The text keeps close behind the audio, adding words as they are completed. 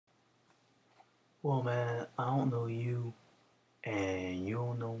Well, man, I don't know you, and you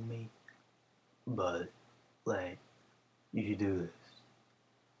don't know me, but, like, you should do this.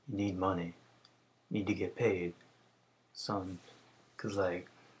 You need money. You need to get paid, son. Cause, like,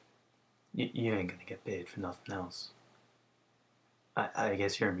 you ain't gonna get paid for nothing else. I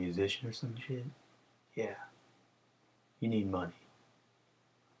guess you're a musician or some shit? Yeah. You need money.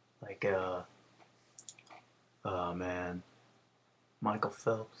 Like, man, Michael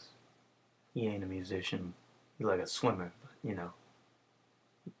Phelps, he ain't a musician. He's like a swimmer, but,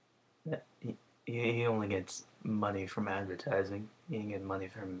 he only gets money from advertising. He ain't getting money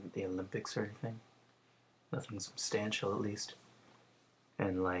from the Olympics or anything. Nothing substantial, at least.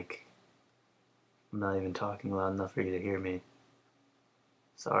 And, like, I'm not even talking loud enough for you to hear me.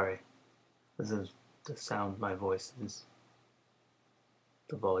 Sorry. This is the sound my voice is,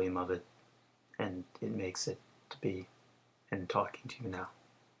 the volume of it, and it makes it to be, and talking to you now.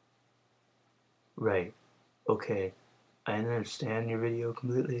 Right. Okay. I understand your video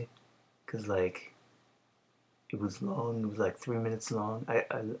completely, because, like, it was long. It was like 3 minutes long.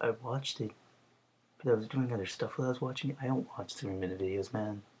 I watched it, but I was doing other stuff while I was watching it. I don't watch 3 minute videos,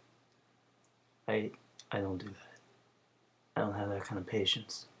 man. I I don't do that. I don't have that kind of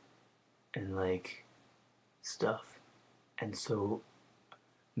patience and like stuff. And so,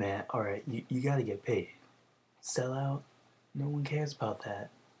 man, all right, you got to get paid. Sell out. No one cares about that.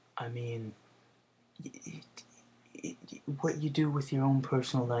 I mean, what you do with your own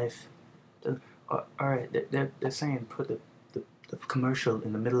personal life. All right, they're saying put the commercial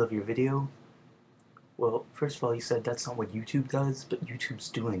in the middle of your video. Well, first of all, you said that's not what YouTube does, but YouTube's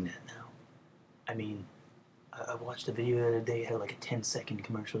doing that now. I mean, I watched a video the other day, it had like a 10-second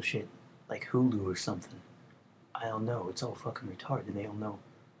commercial shit, like Hulu or something. I don't know, it's all fucking retarded. They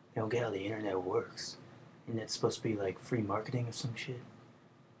don't get how the internet works. And it's supposed to be like free marketing or some shit.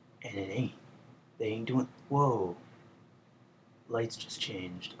 And it ain't. They ain't doing. Whoa. Lights just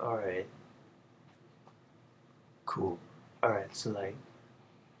changed. Alright. Cool. Alright, so like,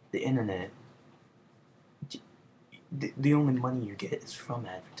 the internet, the only money you get is from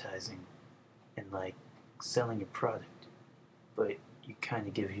advertising and like selling your product. But you kind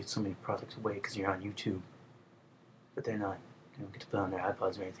of give some of your products away because you're on YouTube. But they don't get to put it on their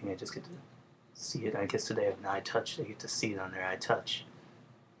iPods or anything. They just get to see it. I guess today have an iTouch. They get to see it on their iTouch,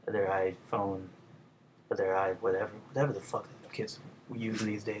 or their iPhone, or their whatever the fuck the kids are using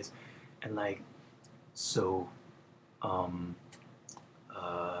these days. And like, so, um,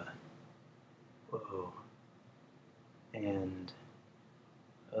 uh, whoa, and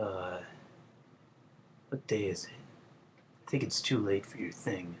uh, what day is it? I think it's too late for your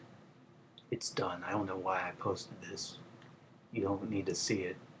thing. It's done. I don't know why I posted this. You don't need to see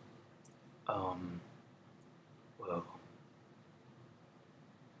it. Um, well,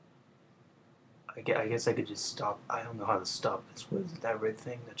 I guess I could just stop. I don't know how to stop this. What is it, that red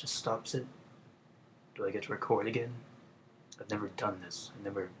thing that just stops it? Do I get to record again? I've never done this. I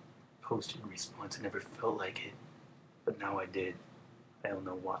never posted a response. I never felt like it. But now I did. I don't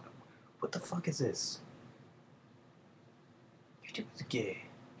know why. What the fuck is this? YouTube's gay.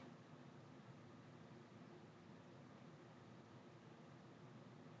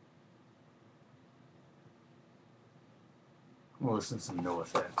 I'm gonna listen to some No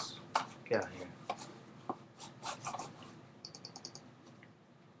Effects. Get out of here.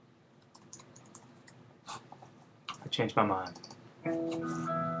 I changed my mind.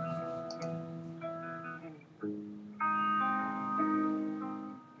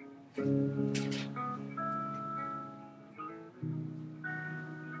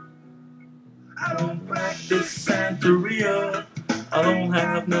 I don't practice Santeria. I don't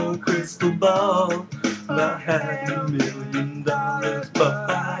have no crystal ball. I had $1 million,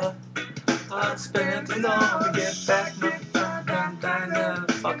 but I spent it all to get back my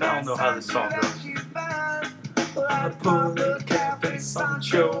fuck, I don't know how this song goes. I put a cap in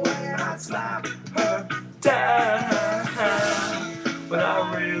Sancho and I slap her down. But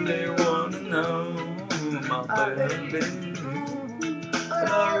I really wanna know my baby.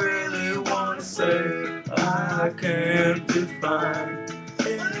 But I really wanna say I can't define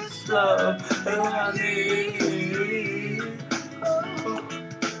it's love that I need.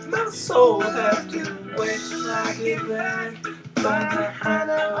 My soul has to wait till I get back. Find a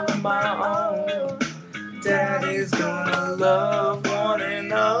hideout of my own. Daddy's gonna love one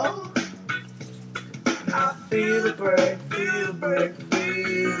and all. I feel the break, feel the break,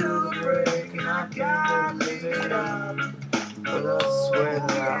 feel the break, and I can't believe it up. But I swear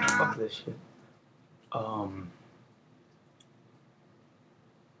that fuck this shit.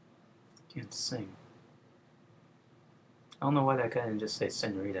 Can't sing. I don't know why that guy didn't just say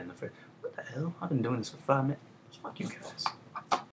Senorita in the first. What the hell? I've been doing this for 5 minutes. Fuck you guys.